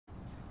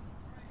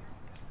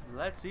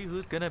Let's see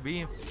who's gonna be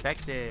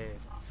infected.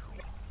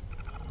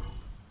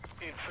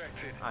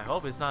 Infected. I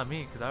hope it's not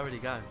me, because I already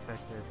got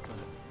infected. But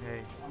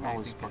hey, I'm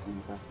always fucking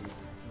infected.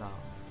 no,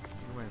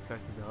 you were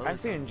infected the I other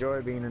actually time.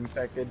 enjoy being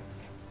infected.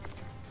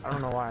 I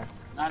don't know why.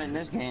 Not in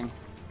this game.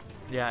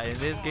 Yeah, in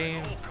this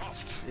game,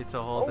 it's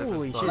a whole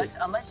Holy different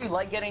story. Unless you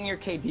like getting your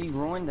KD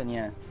ruined, then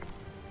yeah.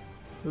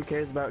 Who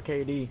cares about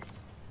KD?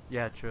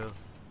 Yeah, true.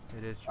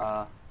 It is true.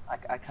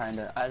 I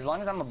kinda. As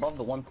long as I'm above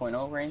the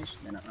 1.0 range,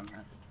 then I'm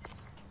happy.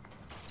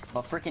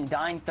 But freaking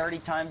dying 30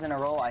 times in a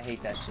row, I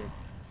hate that shit.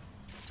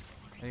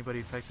 Anybody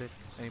infected?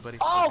 Anybody?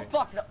 Oh Okay.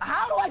 fuck! No.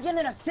 How do I get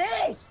an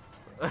assist?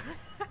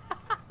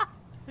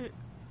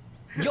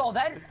 Yo,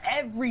 that is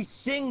every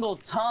single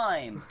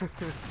time.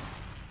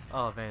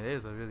 Oh man, it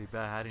is a really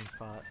bad hiding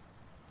spot.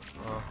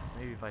 Well,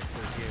 maybe if I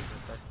stood here,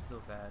 but that's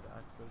still bad. I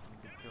still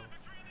can get killed.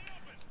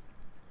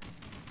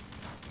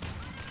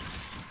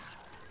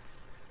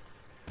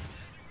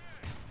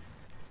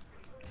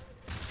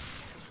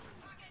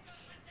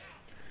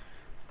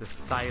 The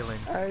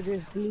silence. I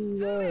just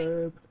blew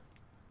up.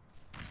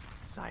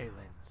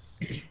 Silence.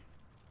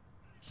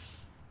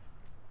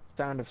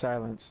 Sound of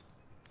silence.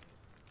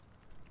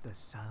 The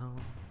sound.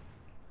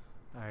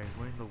 Alright,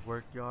 we're in the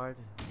work yard.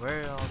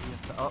 Where are all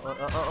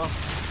the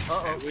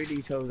Hey, where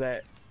these hoes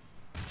at?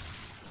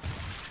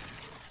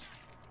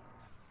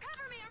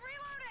 Cover me, I'm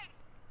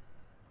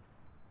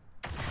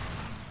reloading.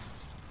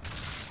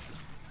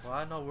 Well,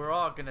 I know we're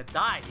all gonna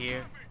die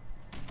here.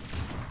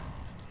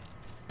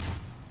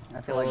 I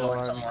feel like going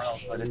Oh, somewhere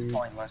else, but it's shit.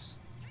 pointless.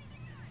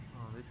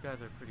 Oh, these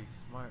guys are pretty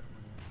smart with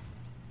this.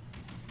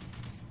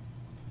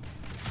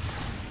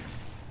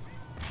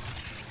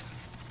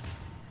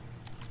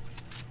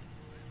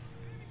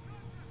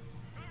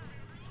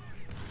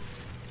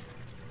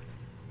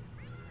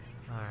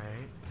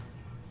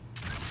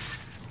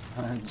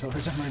 Alright, George,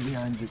 I'm right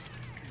behind you.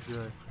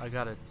 good. I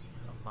got a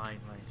mine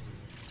right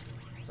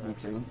here. Me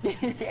too.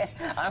 Yeah,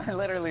 I'm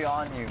literally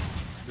on you.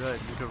 Good,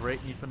 you can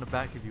rate me from the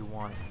back if you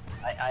want.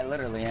 I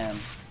literally am.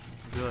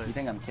 Good. You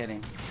think I'm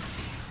kidding?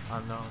 I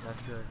know,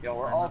 that's good. Yo,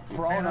 we're all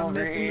prone Man, I'm over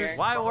missing here. this.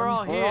 Why we're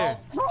all We're here?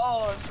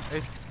 all prone.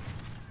 It's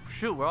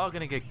shoot, we're all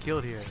gonna get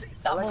killed here. I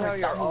Stop like how moving,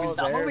 you're stop all moving,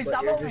 stop there, moving, but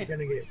stop you're moving. just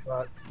gonna get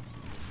fucked.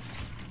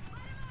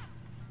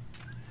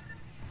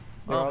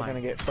 We're Oh all my-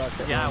 gonna get fucked.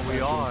 at Yeah, one we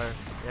point. are.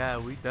 Yeah,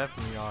 we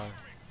definitely are.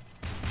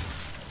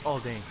 Oh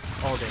dang.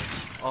 Oh dang.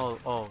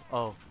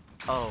 Oh.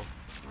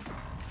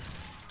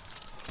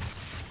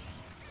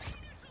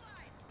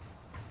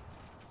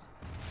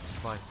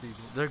 Oh, I see.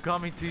 They're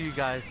coming to you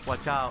guys.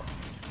 Watch out.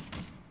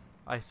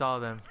 I saw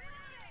them.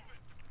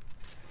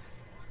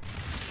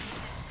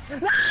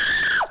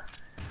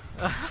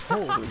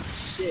 Holy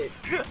shit.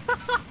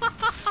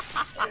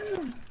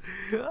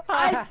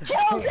 I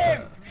killed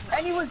him!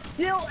 And he was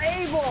still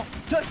able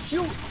to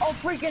shoot a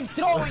freaking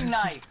throwing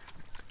knife!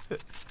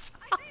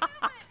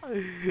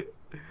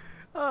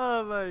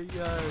 Oh my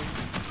god.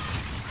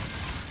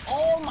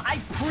 Oh my, I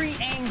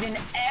pre-aimed and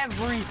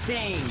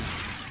everything!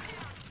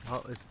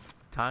 Oh, it's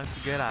time to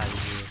get out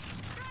of here.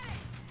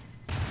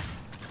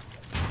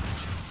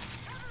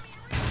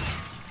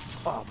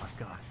 Oh my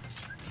god.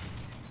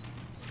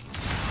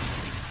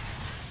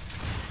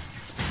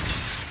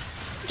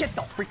 Get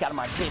the freak out of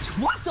my bitch!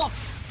 What the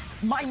f-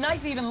 My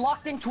knife even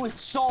locked into his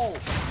soul!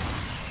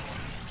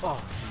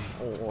 Oh,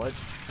 Oh, what?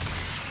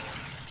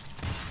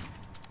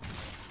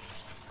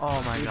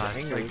 oh my He's god.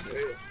 angry.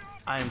 Like,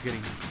 I am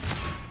getting.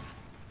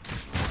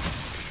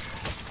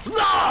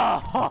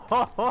 No!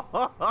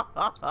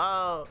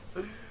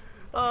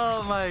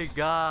 Oh my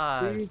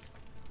god. See?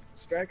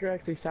 Striker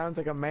actually sounds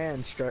like a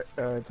man,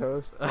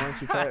 Toast. Why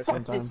don't you try it This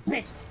sometime?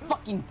 bitch!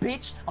 Fucking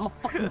bitch! I'm a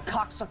fucking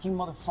cocksucking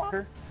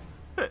motherfucker!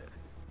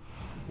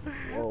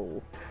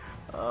 Whoa.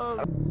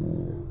 Oh.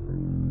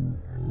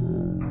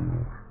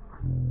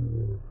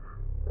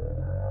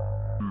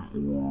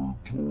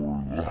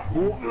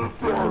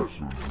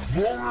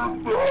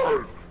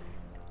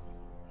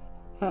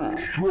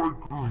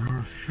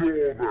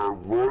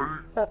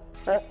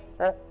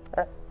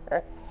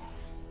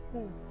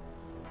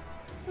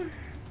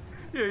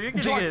 Yeah, you're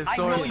gonna George, get a I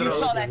sword know you throw.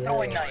 saw that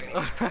throwing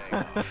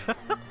knife!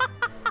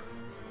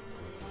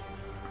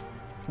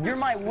 You're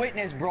my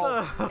witness,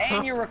 bro!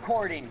 And you're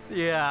recording!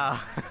 Yeah.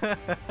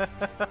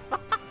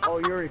 Oh,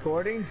 you're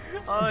recording?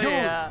 Oh Dude,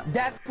 yeah.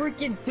 that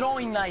freaking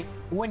throwing knife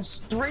went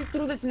straight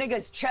through this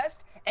nigga's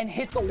chest and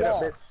hit the Get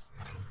up, wall. bitch.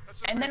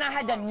 And then I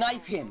had to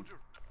knife him.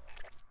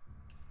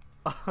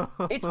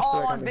 It's Like all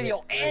I'm on gonna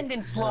video get and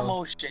in sick. slow No.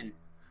 motion.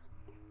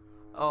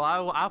 Oh,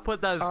 I'll put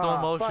that in slow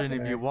Ah, motion fucking if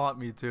you heck. want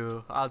me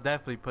to. I'll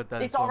definitely put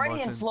that It's in slow already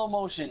motion. in slow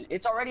motion.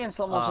 It's already in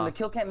slow motion. Ah. The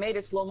kill cam made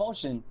it slow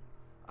motion.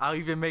 I'll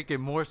even make it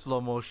more slow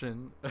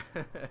motion.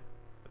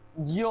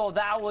 Yo,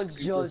 that was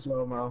Super just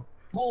slow-mo.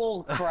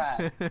 bull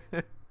crap.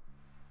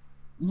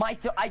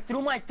 I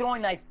threw my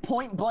throwing knife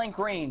point blank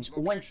range,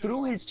 went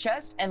through his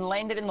chest and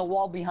landed in the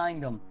wall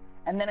behind him.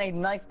 And then I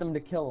knifed him to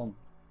kill him.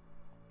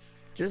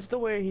 Just the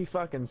way he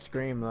fucking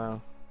screamed,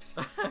 though.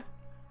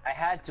 I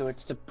had to.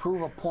 It's to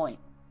prove a point.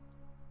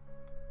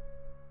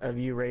 Of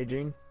you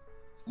raging.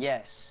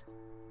 Yes.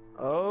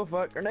 Oh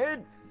fuck, grenade!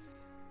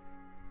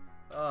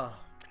 Oh.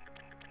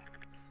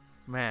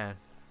 Man.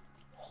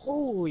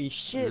 Holy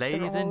shit! they're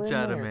Ladies all and in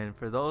gentlemen,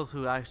 for those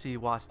who actually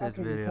watch there. this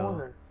Fucking video,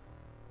 corner.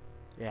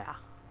 yeah.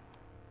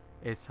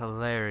 It's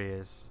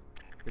hilarious.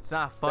 It's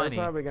not They're funny.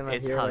 probably gonna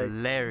It's hear like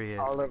hilarious.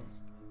 all of.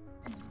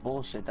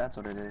 Bullshit, that's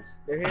what it is.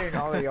 They're hearing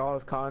all of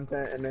y'all's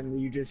content, and then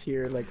you just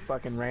hear like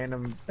fucking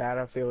random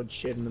Battlefield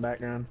shit in the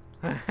background.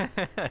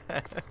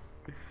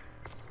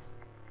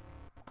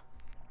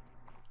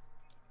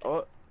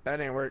 Oh, that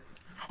didn't work.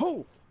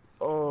 Oh,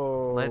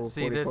 oh. Let's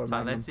see this 44 time.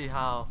 Magnum. Let's see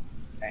how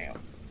Damn.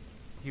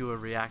 he will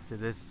react to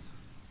this.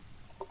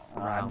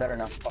 I better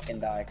not fucking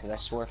die, because I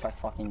swear if I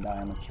fucking die,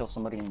 I'm gonna kill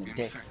somebody in the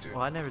dick.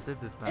 Well, I never did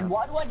this, man. And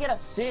why do I get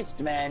assist,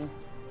 man?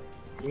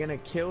 You're gonna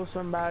kill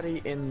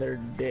somebody in their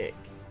dick.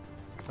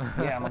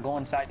 Yeah, I'm gonna go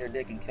inside their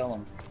dick and kill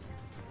them.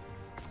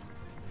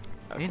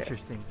 Okay.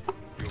 Interesting.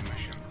 Your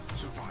mission,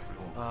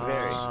 survival.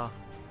 Very.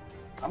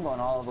 I'm going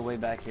all the way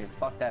back here.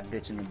 Fuck that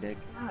bitch in the dick.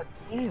 God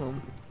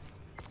damn.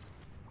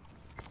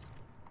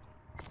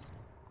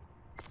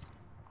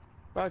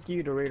 Fuck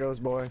you,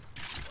 Doritos boy.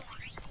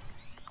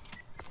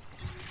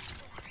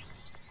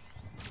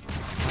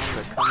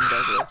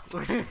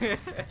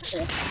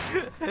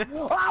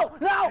 Oh,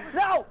 no,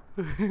 no!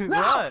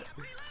 What?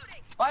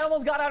 I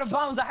almost got out of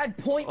bounds. I had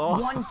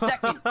 0.1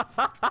 second.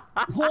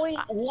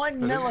 0.1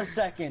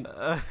 millisecond.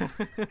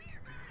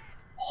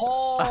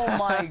 Oh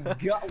my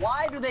god.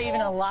 Why do they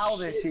even allow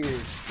this here?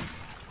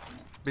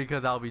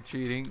 Because I'll be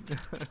cheating.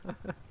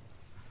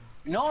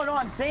 No,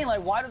 I'm saying,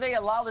 like, why do they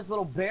allow this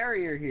little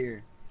barrier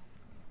here?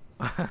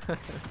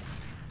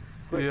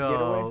 Quick, Yo,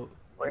 getaway.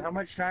 Wait, how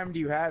much time do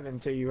you have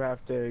until you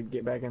have to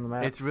get back in the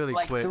map? it's really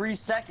Like quick. 3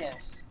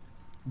 seconds.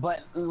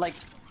 But, like,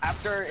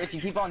 after, if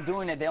you keep on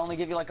doing it, they only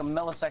give you like a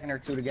millisecond or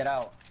 2 to get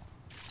out.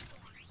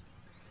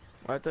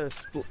 What the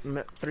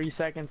 3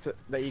 seconds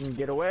that you can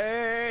get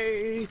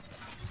away?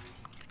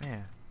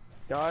 Man.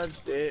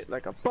 Dodged it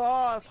like a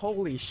boss.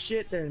 Holy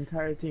shit, their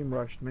entire team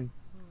rushed me.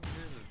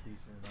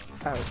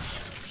 Ouch.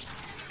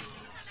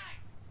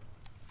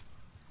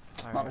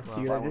 Alright, Not well,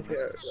 Dude, I just got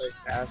like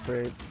ass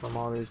raped from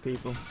all these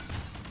people.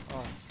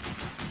 oh.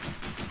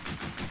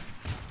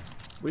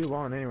 We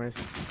won anyways.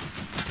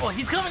 Oh,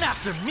 he's coming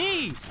after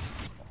me!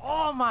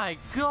 Oh my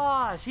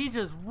gosh, he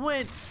just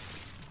went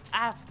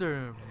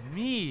after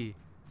me.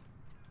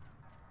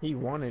 He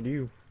wanted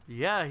you.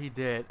 Yeah, he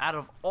did. Out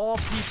of all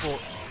people,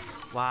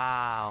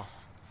 wow.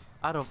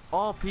 Out of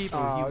all people,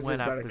 I he was went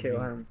just about after to kill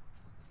me. him.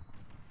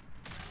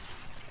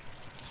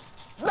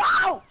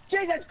 No!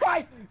 Jesus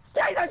Christ!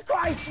 Jesus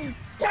Christ!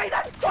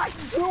 Jesus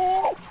Christ!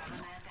 No!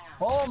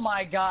 Oh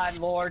my God,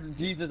 Lord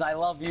Jesus, I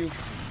love you.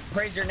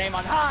 Praise your name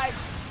on high.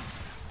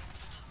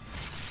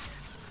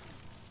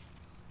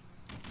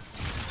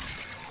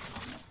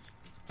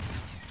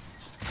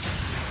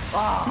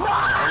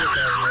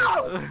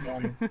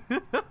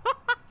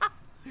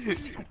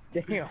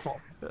 Damn.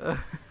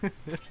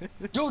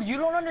 Dude, you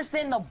don't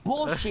understand the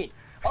bullshit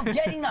of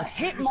getting a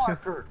hit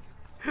marker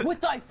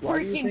with the Why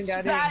do you freaking think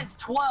I Spaz didn't-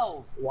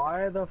 12.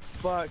 Why the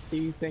fuck do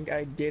you think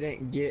I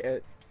didn't get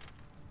it?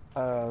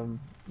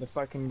 The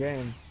fucking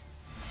game.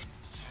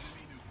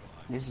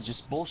 This is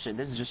just bullshit.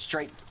 This is just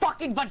straight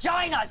fucking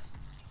vaginas.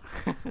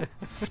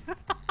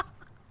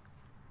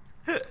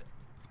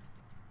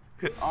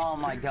 Oh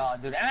my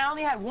God, dude. And I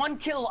only had 1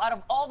 kill out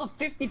of all the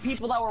 50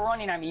 people that were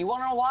running at me. You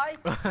wanna know why?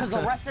 Because the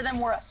rest of them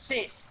were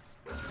assists.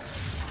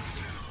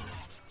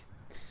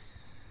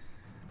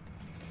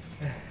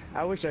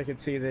 I wish I could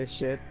see this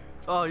shit.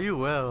 Oh, you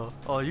will.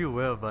 Oh, you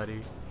will,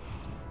 buddy.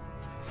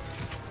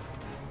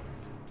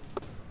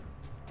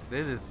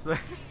 This is.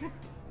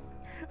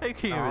 I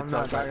can't No, even I'm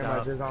not talk talking right about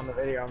now. this on the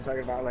video. I'm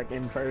talking about like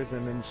in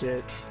person and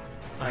shit.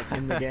 Like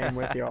in the game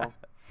with y'all.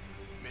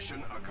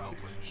 Mission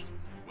accomplished.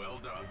 Well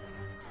done.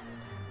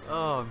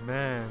 Oh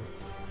man.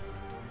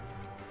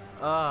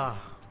 Ah.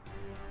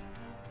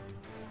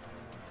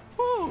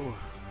 Whew.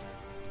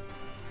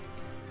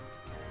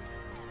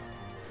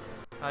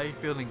 How you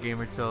feeling,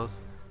 Gamer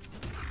Toast?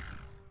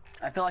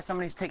 I feel like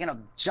somebody's taken a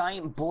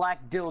giant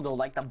black dildo,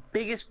 like the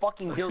biggest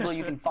fucking dildo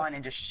you can find,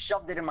 and just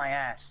shoved it in my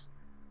ass.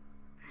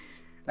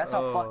 That's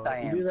how fucked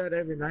I You do am. that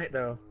every night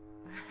though.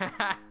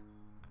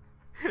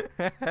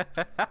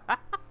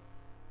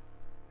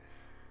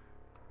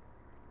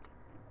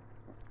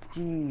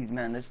 Jeez,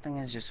 man, this thing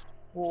is just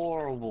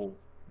horrible.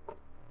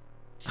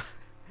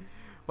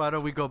 Why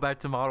don't we go back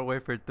to Modern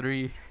Warfare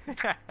 3?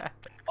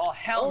 Oh,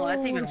 hell no,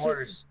 that's Oh, even so-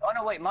 worse. Oh,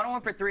 no, wait, Modern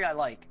Warfare 3 I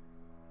like.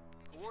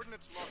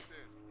 Coordinates locked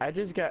in. I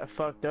just got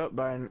fucked up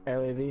by an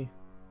LAV.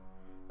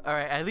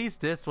 Alright, at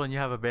least this one you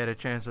have a better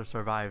chance of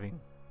surviving.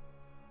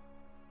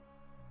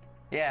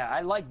 Yeah,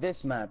 I like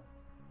this map.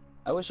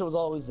 I wish it was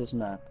always this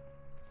map.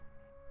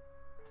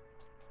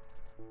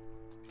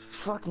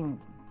 Fucking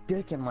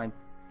dick in my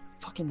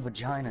fucking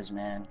vaginas,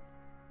 man.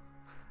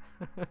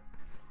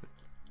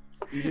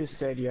 You just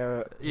said you have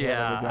a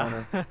Yeah.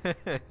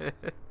 vagina.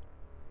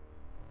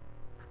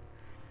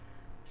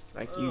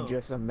 Like you Oh.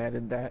 just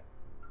admitted that.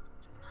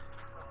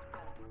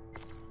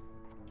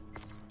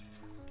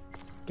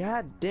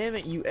 God damn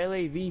it, you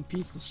LAV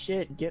piece of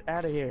shit. Get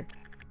out of here.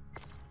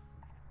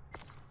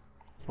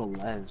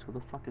 Velez. Who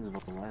the fuck is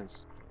Velez?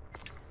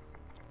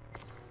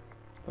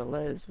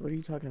 Velez, what are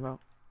you talking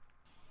about?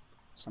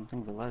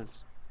 Something Velez.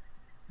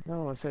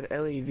 No, I said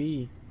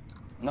LAV.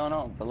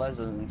 No, Velez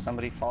is,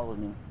 somebody followed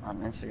me on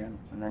Instagram,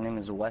 and their name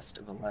is West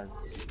Velez.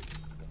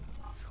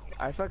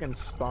 I fucking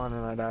spawn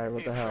and I die.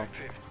 What the hell?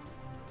 Infected.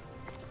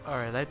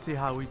 Alright, let's see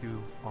how we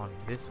do on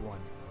this one.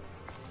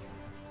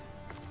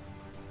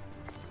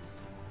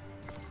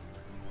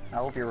 I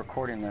hope you're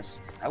recording this.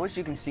 I wish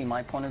you can see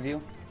my point of view.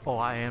 Oh,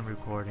 I am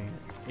recording.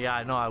 Yeah,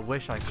 I know. I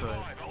wish I could.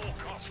 Survive at all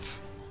costs.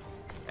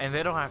 And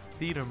they don't have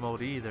theater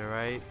mode either,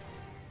 right?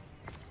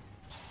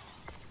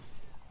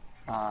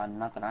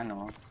 Not that I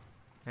know of.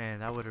 Man,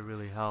 that would have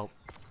really helped.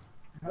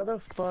 How the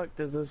fuck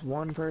does this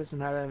one person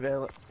have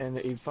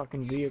a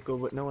fucking vehicle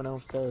but no one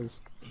else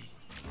does?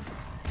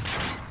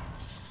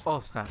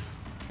 Oh, snap.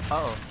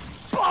 Uh-oh.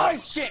 Oh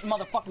shit,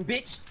 motherfucking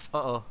bitch!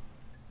 Uh-oh.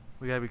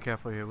 We gotta be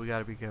careful here. We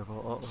gotta be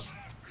careful. Uh-oh.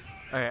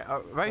 Alright,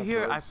 right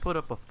here, I put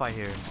up a fight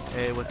here.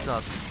 Hey, what's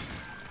up?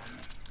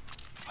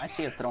 I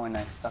see a throwing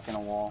knife stuck in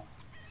a wall.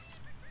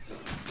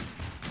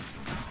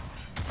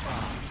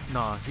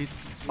 No, he's...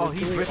 Oh,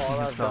 he's Literally risking all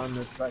I've himself. done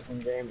this fucking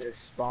game is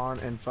spawn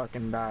and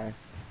fucking die.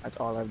 That's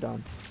all I've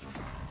done.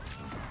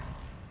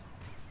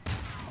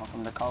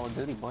 Welcome to Call of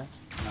Duty, boy.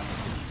 No.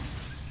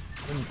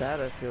 In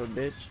Battlefield,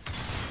 bitch.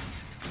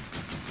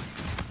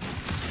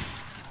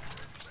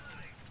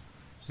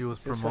 He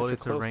was This is promoted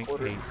such a to close rank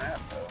quarter 8. map,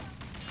 though.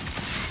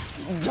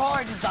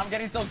 George, stop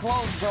getting so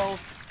close, bro.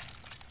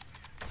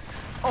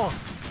 Oh!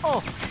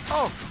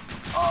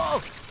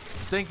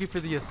 Thank you for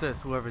the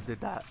assist, whoever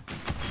did that.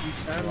 You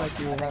sound like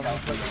you were having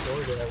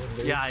fucking door there,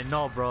 dude. Yeah, I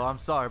know, bro. I'm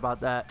sorry about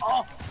that.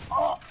 Oh!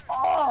 Oh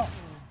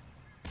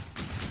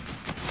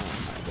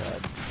my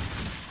god.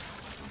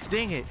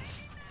 Dang it.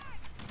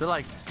 They're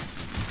like...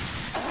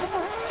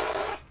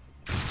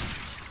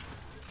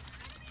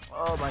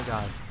 Oh my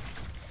god.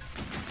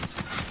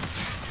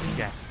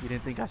 Yeah, you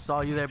didn't think I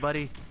saw you there,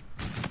 buddy?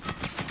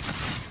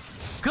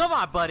 Come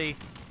on, buddy.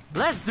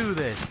 Let's do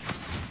this.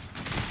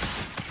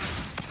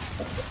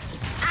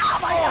 Oh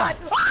my god!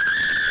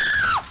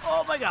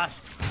 Oh my gosh.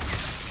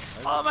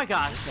 Oh my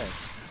gosh.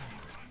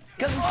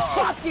 Cause it's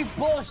fucking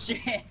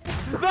bullshit!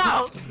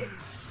 No!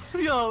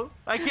 Yo,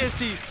 I can't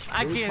see.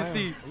 I can't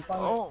see.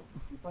 Oh,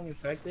 You fucking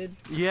infected?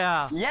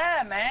 yeah.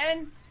 Yeah,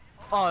 man!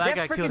 Oh, that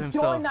They're guy killed freaking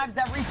throwing himself. knives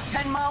that reach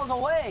 10 miles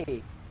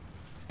away!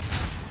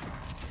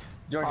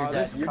 George, you're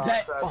dead. this You're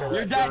dead. cocksucker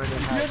You're that dead.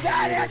 Jordan You're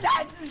has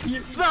dead.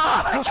 You're muted. dead.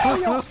 I'm gonna kill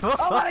you.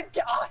 I'm gonna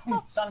kill. Oh,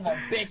 you son of a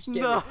bitch,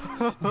 kid.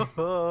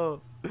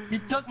 No. He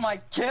took my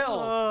kill.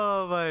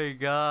 Oh my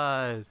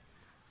god.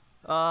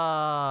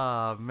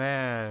 Ah,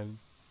 man.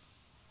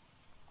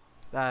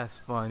 That's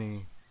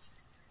funny.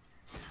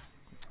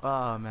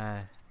 Oh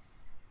man.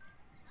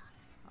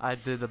 I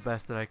did the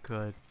best that I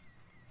could.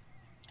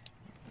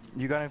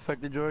 You got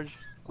infected, George?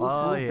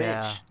 Oh Ooh,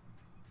 yeah. bitch.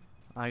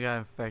 I got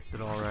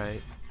infected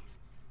alright.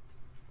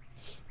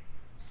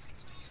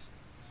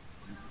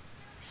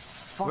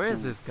 Where is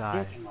Fucking this guy?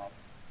 dick.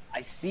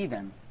 I see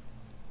them.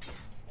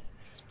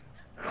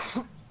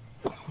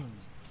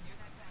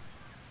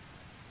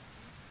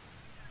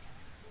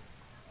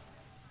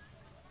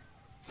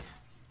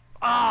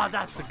 Ah,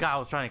 that's the guy I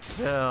was trying to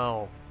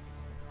kill.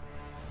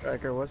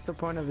 Striker, what's the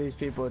point of these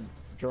people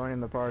joining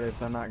the party if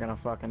they're not gonna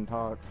fucking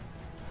talk?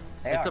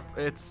 They are.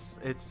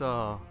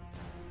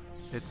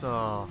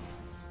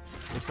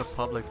 It's a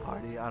public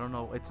party. I don't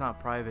know. It's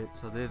not private,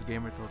 so this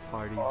gamer told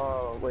party.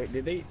 Oh wait,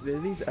 did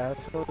these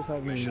assholes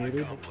have me Mission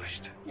muted?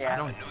 accomplished. Yeah.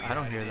 I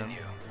don't hear them.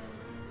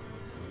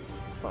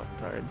 Fuck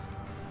tards.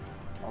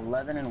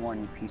 11 and 1,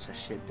 you piece of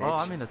shit, bitch. Oh,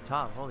 I'm in the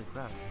top. Holy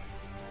crap.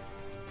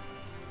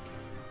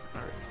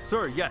 Alright.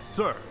 Sir, yes,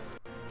 sir.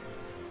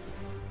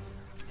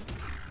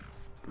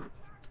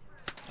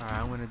 Alright,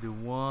 I'm gonna do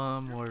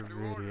one more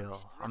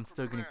video. I'm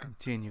still gonna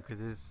continue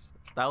because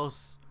that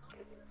was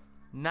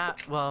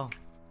not well.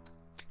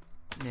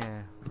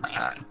 Yeah.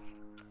 I'm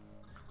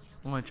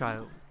gonna try.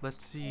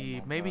 Let's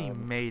see. Maybe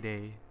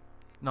Mayday.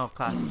 No,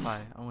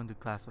 classify. I want to do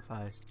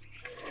classify.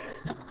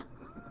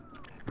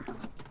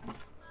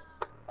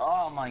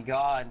 Oh my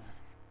god.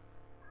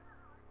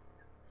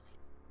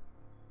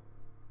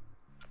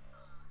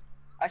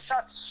 I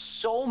shot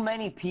so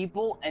many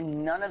people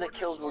and none of the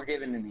kills were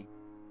given to me.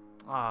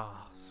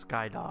 Ah,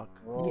 Skydog.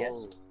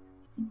 Yes.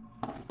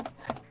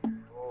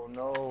 Oh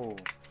no.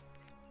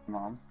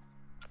 Mom.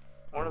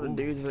 One of the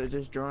dudes that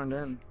just joined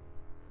in.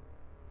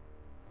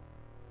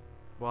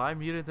 Well, I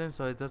muted them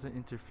so it doesn't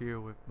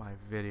interfere with my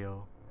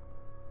video.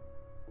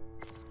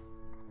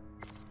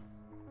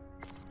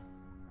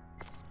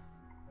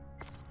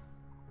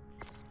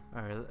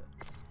 Alright,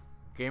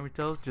 Gamer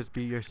Tales, just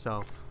be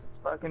yourself. It's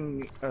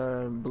fucking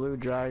Blue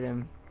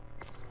Dragon.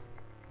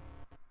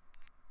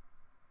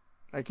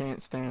 I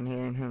can't stand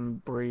hearing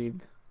him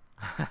breathe.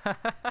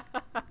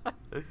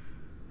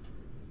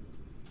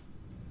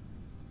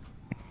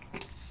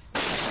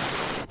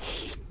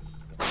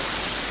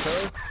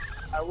 Cause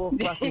I will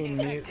fucking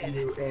mute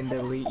you and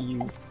delete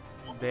you.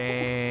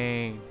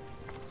 Dang.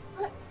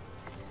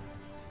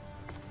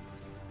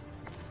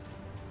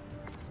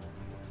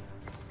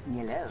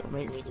 Hello. Don't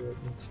make me do it.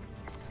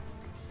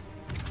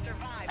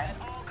 Survive at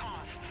all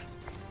costs.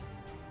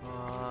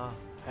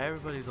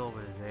 Everybody's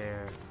over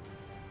there.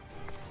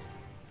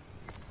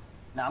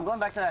 Now I'm going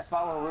back to that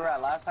spot where we were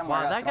at last time. where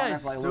I Wow, got that thrown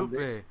guy's there like a little bitch.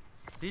 stupid.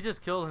 He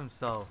just killed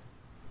himself.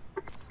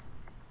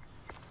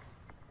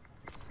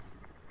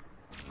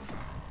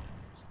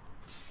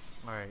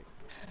 Alright.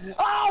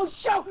 Oh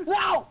shoot!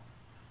 No!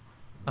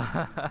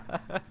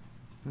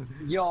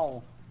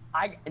 Yo,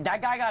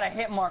 that guy got a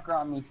hit marker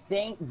on me.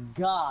 Thank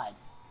God.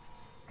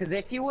 Because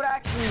if he would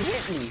actually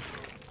hit me,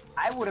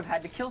 I would have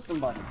had to kill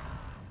somebody.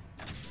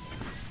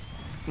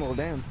 Well,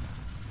 damn.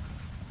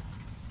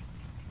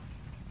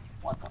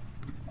 What the?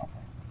 Okay.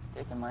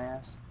 Taking my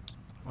ass.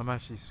 I'm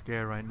actually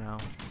scared right now.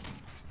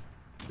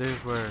 This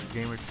is where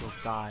Gamer Tools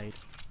died.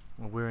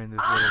 When we're in this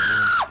little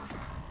room.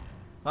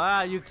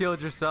 Ah, you killed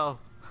yourself.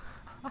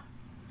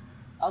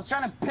 I was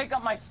trying to pick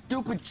up my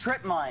stupid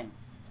trip mine.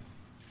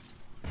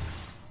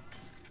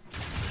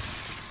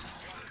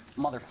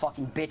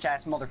 Motherfucking bitch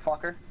ass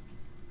motherfucker.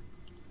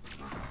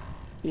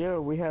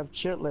 Yo, we have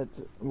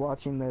chitlets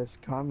watching this.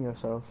 Calm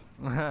yourself.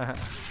 Now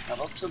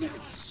those children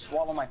could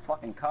swallow my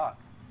fucking cock.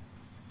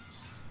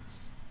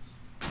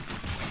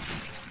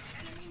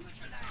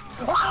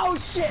 Oh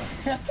shit!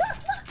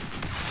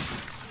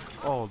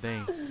 Oh,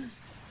 dang.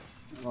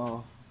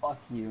 Oh, fuck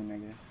you,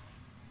 nigga.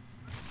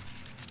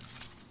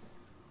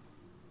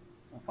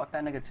 Well, fuck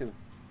that nigga too.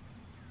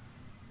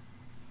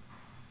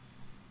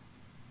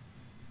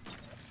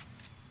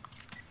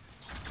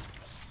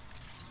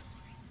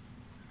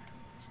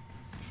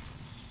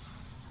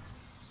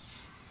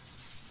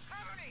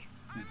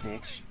 You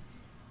bitch.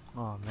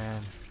 Oh,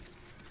 man.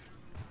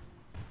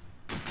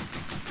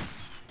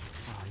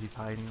 Oh, he's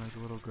hiding like a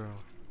little girl.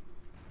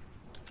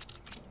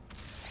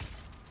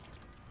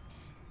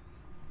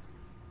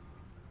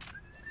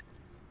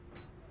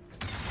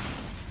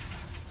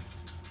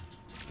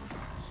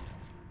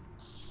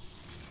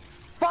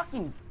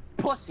 Fucking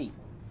pussy.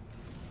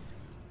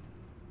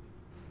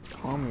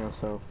 Calm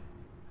yourself.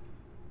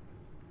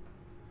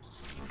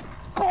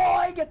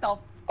 Boy, get the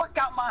fuck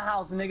out my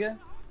house, nigga.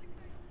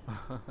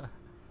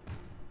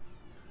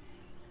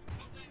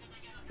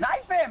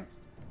 Knife him!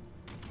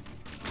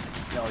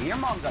 Yo, your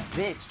mom's a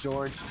bitch,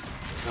 George.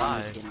 No,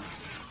 I'm just Why? kidding.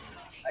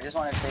 I just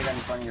want to say that in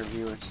front of your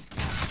viewers.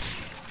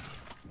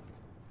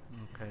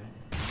 Okay.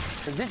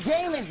 Cause this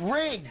game is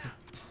rigged!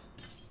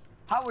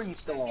 How are you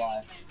still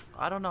alive?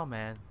 I don't know,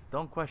 man.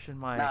 Don't question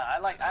my... Nah,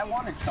 I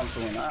wanted Trump to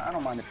win. I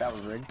don't mind if that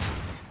was rigged.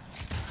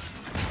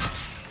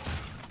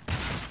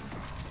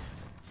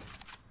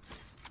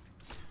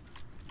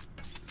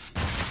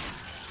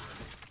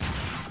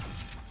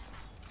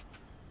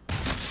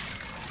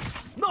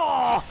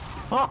 No!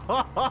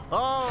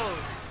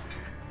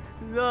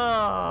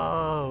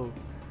 No!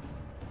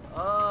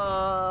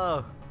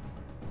 Oh!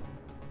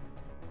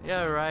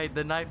 Yeah, right.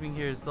 The knifing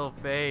here is so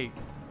fake.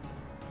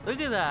 Look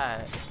at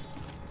that.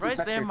 Right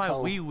touch there, your my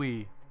toe. wee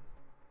wee.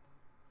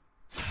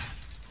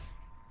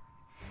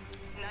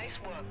 Nice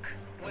work.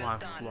 Oh, Well I'm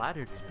done.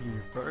 flattered to be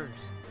here first.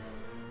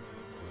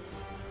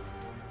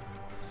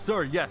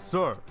 Sir, yes,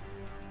 sir.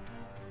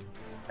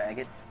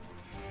 Faggot.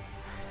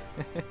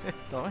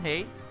 Don't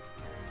hate.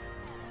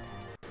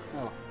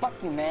 Oh, fuck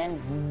you,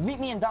 man. Beat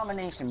me in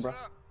domination, bro.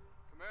 Command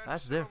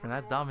That's still different.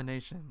 That's reporting.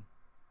 domination.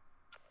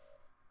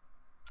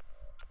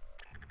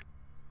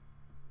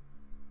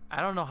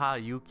 I don't know how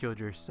you killed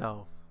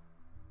yourself.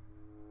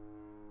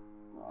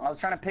 I was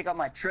trying to pick up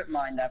my trip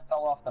mine that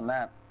fell off the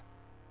map.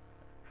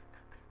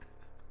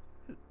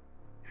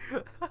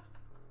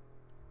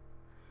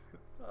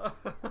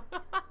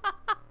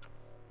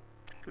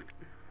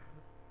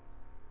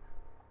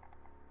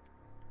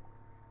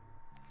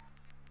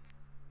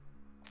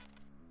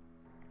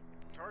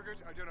 Target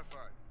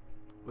identified.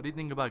 What do you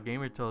think about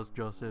Gamer Tales,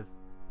 Joseph?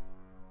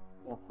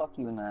 Yo, fuck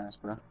you in the ass,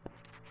 bro.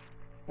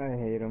 I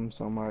hate him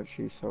so much.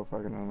 He's so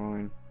fucking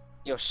annoying.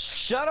 Yo,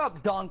 shut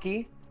up,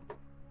 donkey.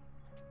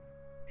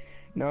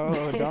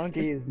 No,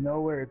 Donkey is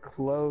nowhere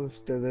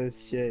close to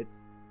this shit.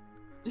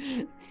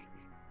 I'm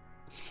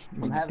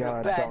having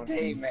a bad Donkey.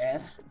 day,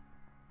 man.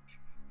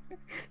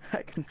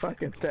 I can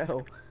fucking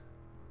tell.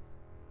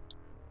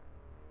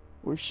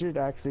 We should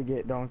actually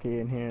get Donkey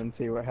in here and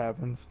see what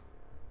happens.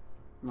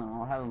 No,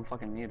 I'll have him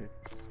fucking muted.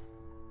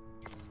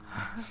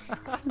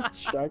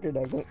 Striker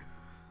doesn't.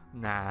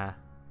 Nah.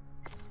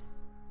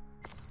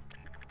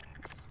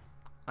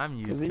 I'm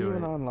Is used he to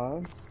even it.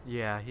 online?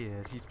 Yeah, he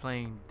is. He's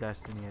playing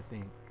Destiny, I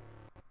think.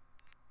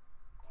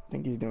 I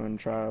think he's doing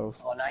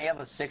trials. Oh, now you have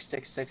a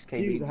 666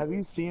 KD. Dude, have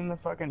you seen the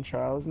fucking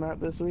trials map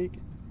this week?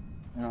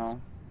 No.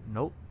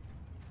 Nope.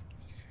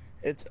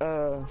 It's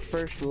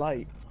First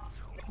Light,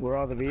 where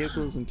all the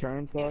vehicles and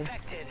turns are.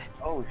 Infected.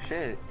 Oh,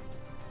 shit.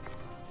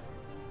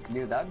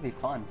 Dude, that'd be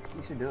fun.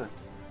 You should do it.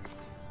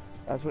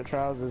 That's what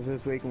trials is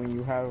this week, when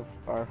you have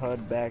our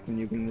HUD back and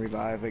you can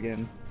revive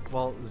again.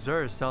 Well,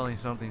 Zur is selling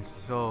something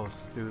so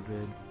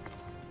stupid.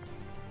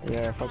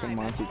 Yeah, fucking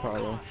Monte Survive at all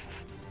Carlo.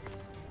 costs.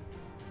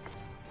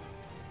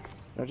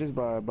 I just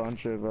bought a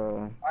bunch of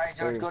Alright,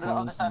 George, go to the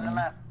other side of the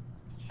map.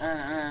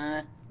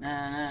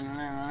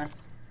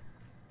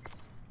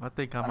 I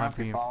think I I don't know might if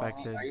be you're following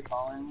me. infected. Are you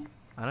following me?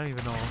 I don't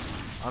even know.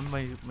 I'm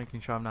making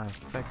sure I'm not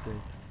infected.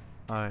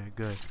 Alright,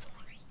 good.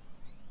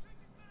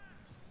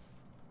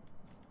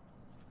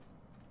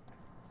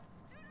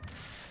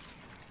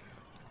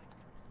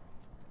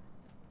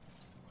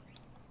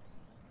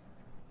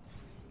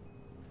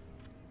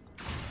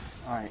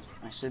 Alright,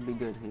 I should be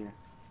good here.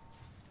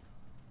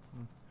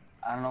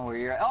 I don't know where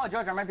you're at. Oh,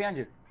 George, I'm right behind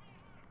you.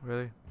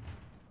 Really?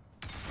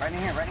 Right in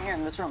here,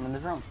 in this room,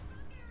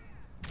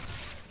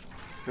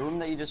 The room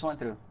that you just went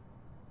through.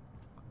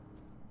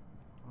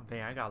 Oh,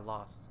 dang, I got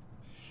lost.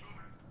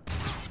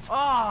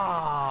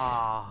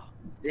 Ah!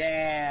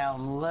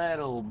 Damn,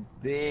 little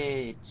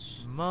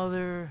bitch.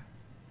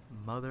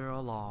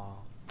 Mother-in-law.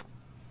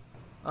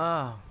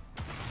 Oh,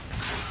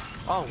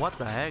 what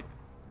the heck?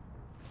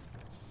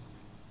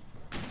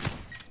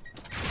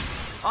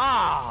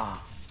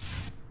 Ah!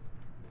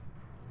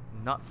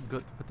 Not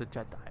good for the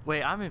Jedi.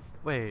 Wait,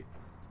 wait.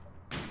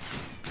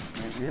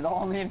 You're the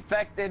only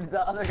infected,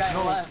 the other guy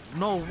left.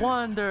 No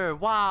wonder.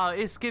 Wow,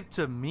 it skipped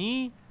to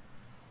me?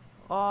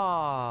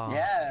 Oh.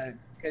 Yeah,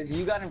 because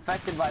you got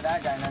infected by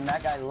that guy and then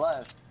that guy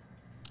left.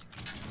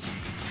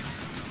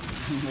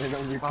 There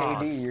goes your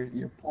KD,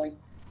 your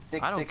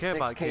 .666 I don't care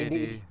about KD.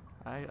 KD.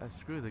 I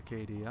screw the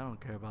KD. I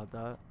don't care about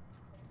that.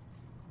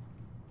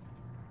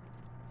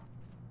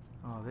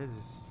 Oh, this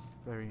is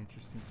very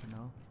interesting to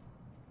know.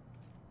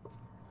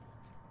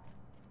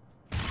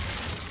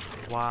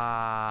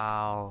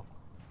 Wow.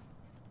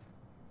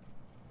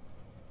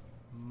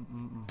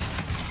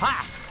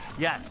 Ha!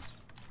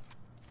 Yes.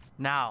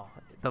 Now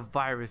the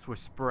virus was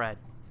spread.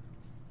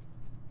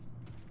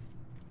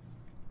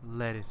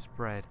 Let it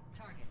spread.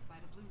 Target by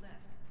the blue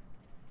left.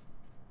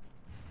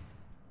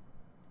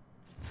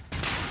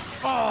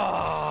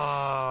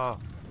 Oh!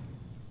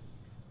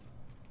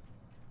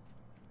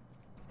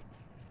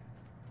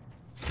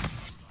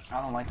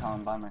 I don't like how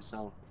I'm by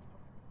myself.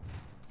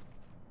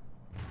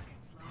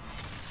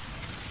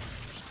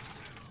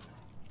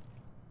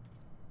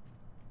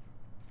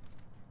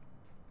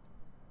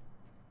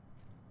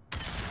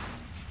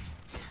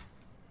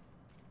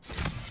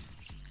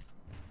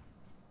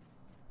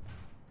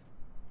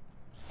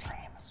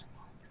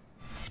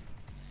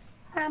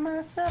 I'm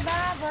a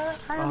survivor,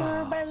 I'm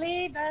a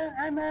believer,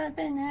 I'm a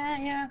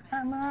denier,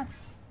 I'm a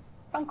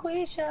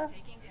vanquisher.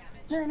 Taking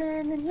damage. Na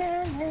na na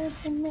na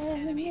na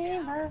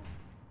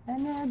na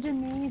na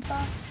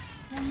Geneva.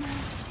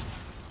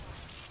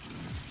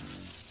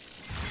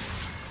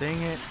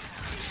 Dang it.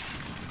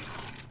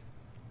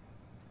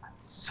 I'm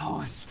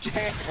so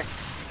scared.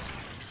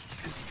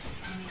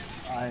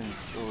 I'm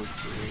so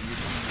scared.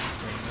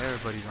 Dang,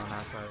 everybody's on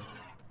that side.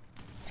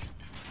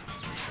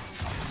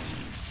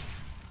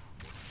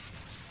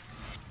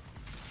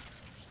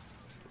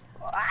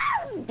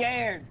 I'm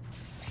scared.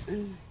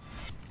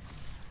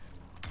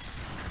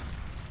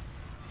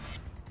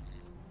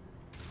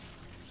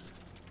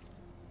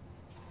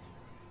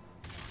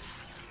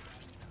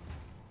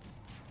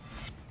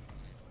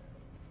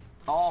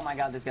 Oh my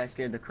god, this guy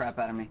scared the crap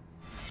out of me.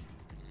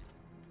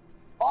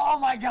 Oh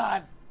my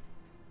god!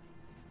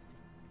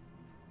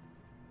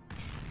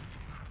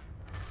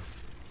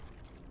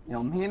 You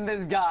know, me and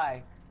this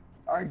guy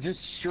are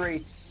just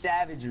straight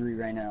savagery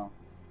right now.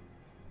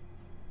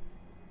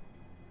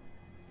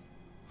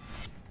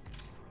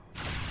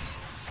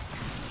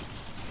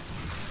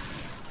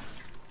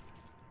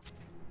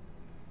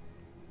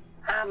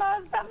 I'm a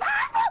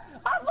survivor!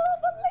 I'm a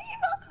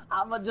believer!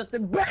 I'm a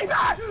Justin Bieber!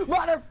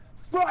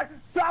 Motherfucker!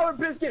 Flour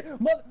biscuit!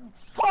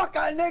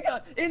 Motherfucker,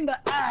 nigga! In the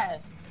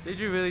ass! Did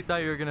you really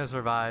thought you were gonna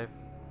survive?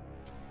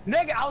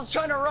 Nigga, I was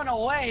trying to run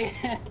away!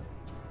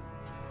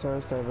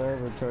 Toast, have I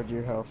ever told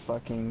you how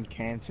fucking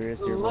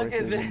cancerous your Look voice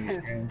at is when you this.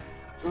 scream?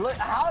 Look,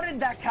 how did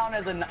that count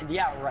as a...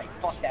 Yeah, right.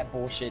 Fuck that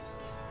bullshit.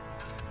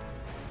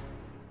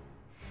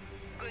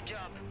 Good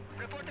job.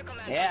 Report to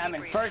command. Yeah, for I'm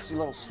in debrief. first, you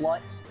little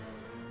sluts.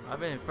 I've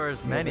been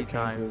first You many have a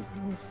cancerous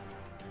times.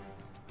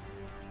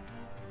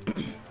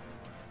 voice.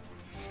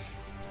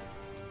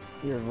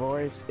 Your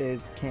voice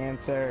is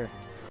cancer.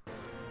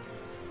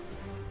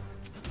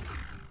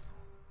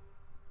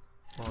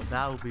 Well,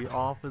 that will be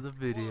all for the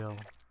video.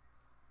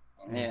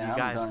 And Yeah, if you I'm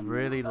guys done.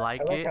 really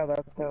like I like it, how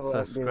that's gonna be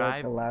like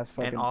subscribe the last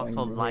fucking and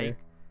also thing you like. hear.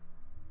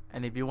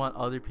 And if you want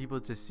other people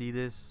to see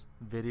this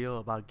video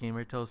about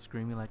Gamertoes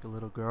screaming like a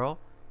little girl,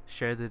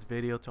 share this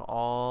video to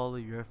all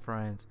of your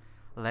friends.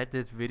 Let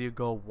this video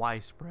go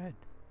widespread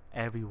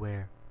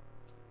everywhere.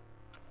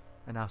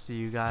 And I'll see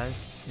you guys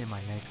in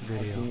my next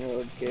video. Fucking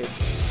little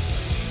kids.